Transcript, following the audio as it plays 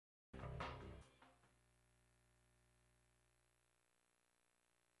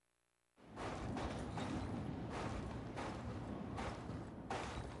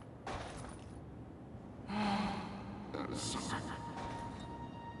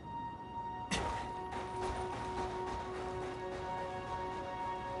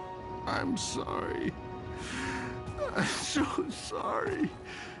I'm sorry. I'm so sorry.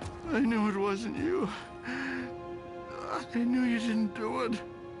 I knew it wasn't you. I knew you didn't do it.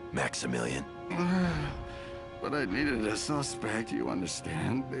 Maximilian. But I needed a suspect, you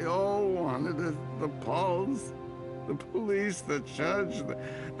understand? They all wanted it. The Pauls, the police, the judge,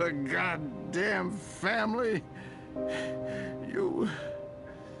 the goddamn family. You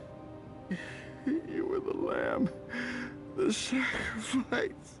were the lamb, the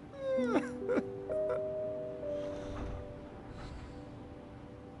sacrifice.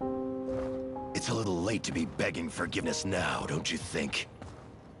 It's a little late to be begging forgiveness now, don't you think?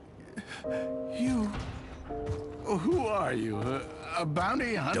 You... Who are you? A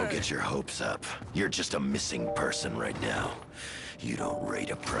bounty hunter? Don't get your hopes up. You're just a missing person right now. You don't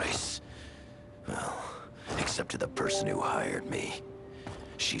rate a price. Well, except to the person who hired me.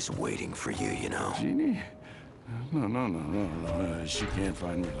 She's waiting for you, you know. Jeannie? No. She can't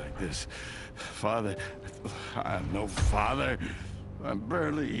find me like this. Father... I'm no father. I'm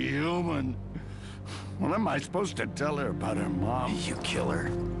barely human. What am I supposed to tell her about her mom? You kill her?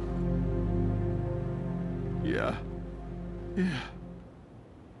 Yeah.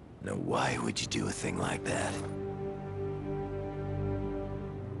 Now why would you do a thing like that?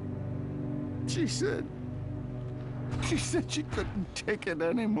 She said she couldn't take it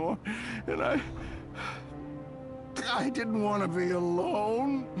anymore, and I didn't want to be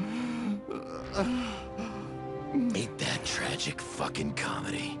alone. Ain't that tragic fucking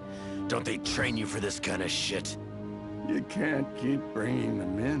comedy? Don't they train you for this kind of shit? You can't keep bringing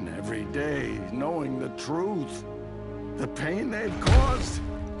them in every day, knowing the truth. The pain they've caused.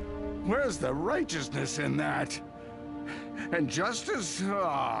 Where's the righteousness in that? And justice?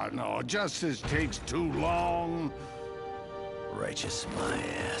 Oh, no, justice takes too long. Righteous my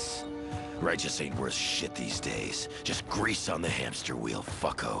ass. Righteous ain't worth shit these days. Just grease on the hamster wheel,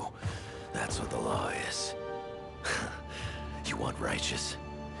 fucko. That's what the law is. You want righteous?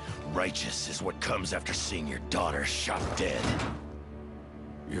 Righteous is what comes after seeing your daughter shot dead.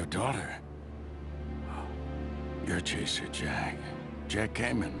 Your daughter? Your chaser, Jack. Jack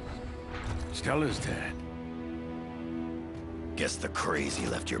Kamen. Stella's dead. Guess the crazy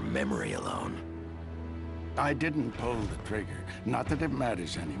left your memory alone. I didn't pull the trigger. Not that it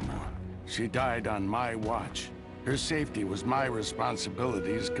matters anymore. She died on my watch. Her safety was my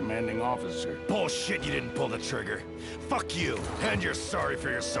responsibility as commanding officer. Bullshit, you didn't pull the trigger. Fuck you, and you're sorry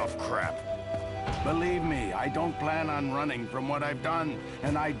for yourself crap. Believe me, I don't plan on running from what I've done,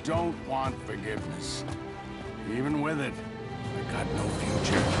 and I don't want forgiveness. Even with it, I got no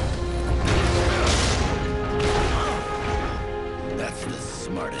future. That's the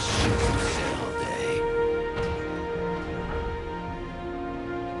smartest shit you've said all day.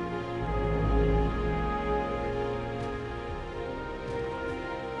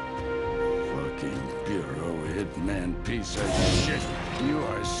 Bureau hitman piece of shit. You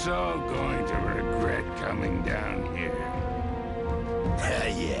are so going to regret coming down here.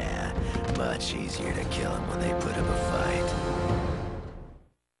 Yeah, much easier to kill him when they put up a fight.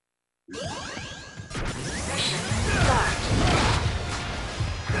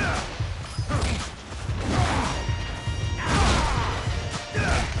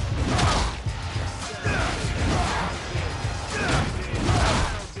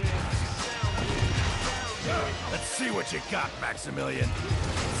 See what you got, Maximilian.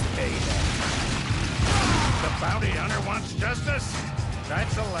 It's payday. The bounty hunter wants justice?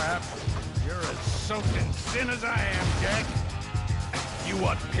 That's a laugh. You're as soaked in sin as I am, Jack. You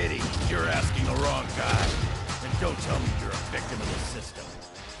want pity? You're asking the wrong guy. And don't tell me you're a victim of the system.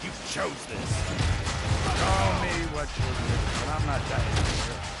 You chose this. Call me what you wish, but I'm not dying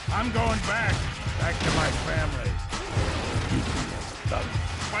here. I'm going back to my family. You thug.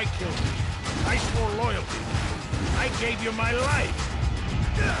 Why kill me? I swore loyalty. I gave you my life!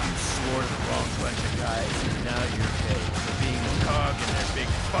 You swore to the wrong bunch of guys, and now you're paid for being a cog in their big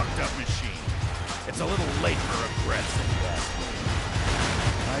fucked-up machine. It's a little late for regrets, if you ask me.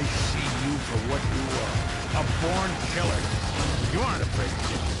 I see you for what you are. A born killer. You aren't afraid to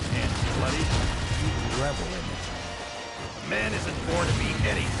get your hands bloody. You revel in it. A man isn't born to be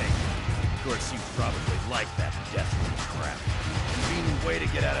anything. Of course, you probably like that desperate crap. Convenient way to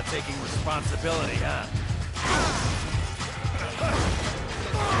get out of taking responsibility, huh?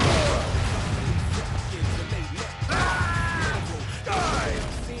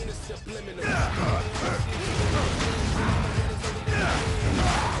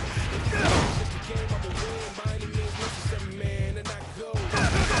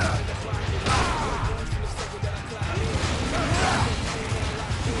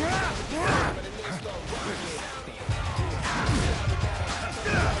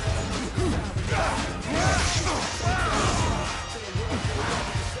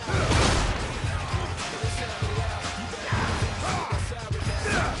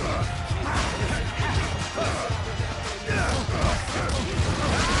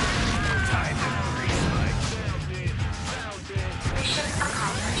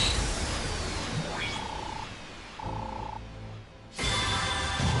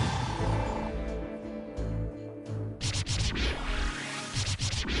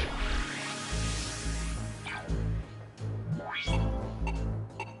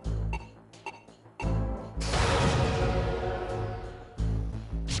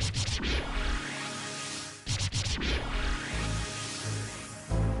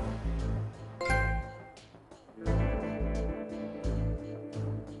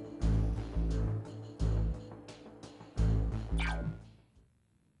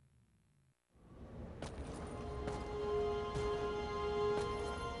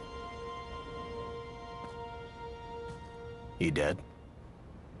 He dead?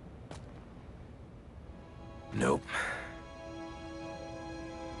 Nope.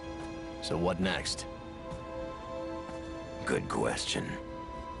 So what next? Good question.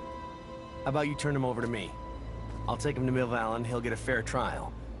 How about you turn him over to me? I'll take him to Mill Valley, he'll get a fair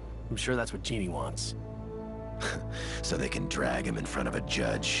trial. I'm sure that's what Jeannie wants. So they can drag him in front of a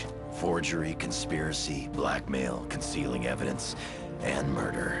judge. Forgery, conspiracy, blackmail, concealing evidence, and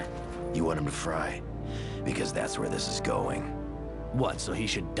murder. You want him to fry? Because that's where this is going. What, so he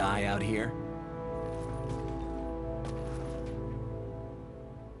should die out here?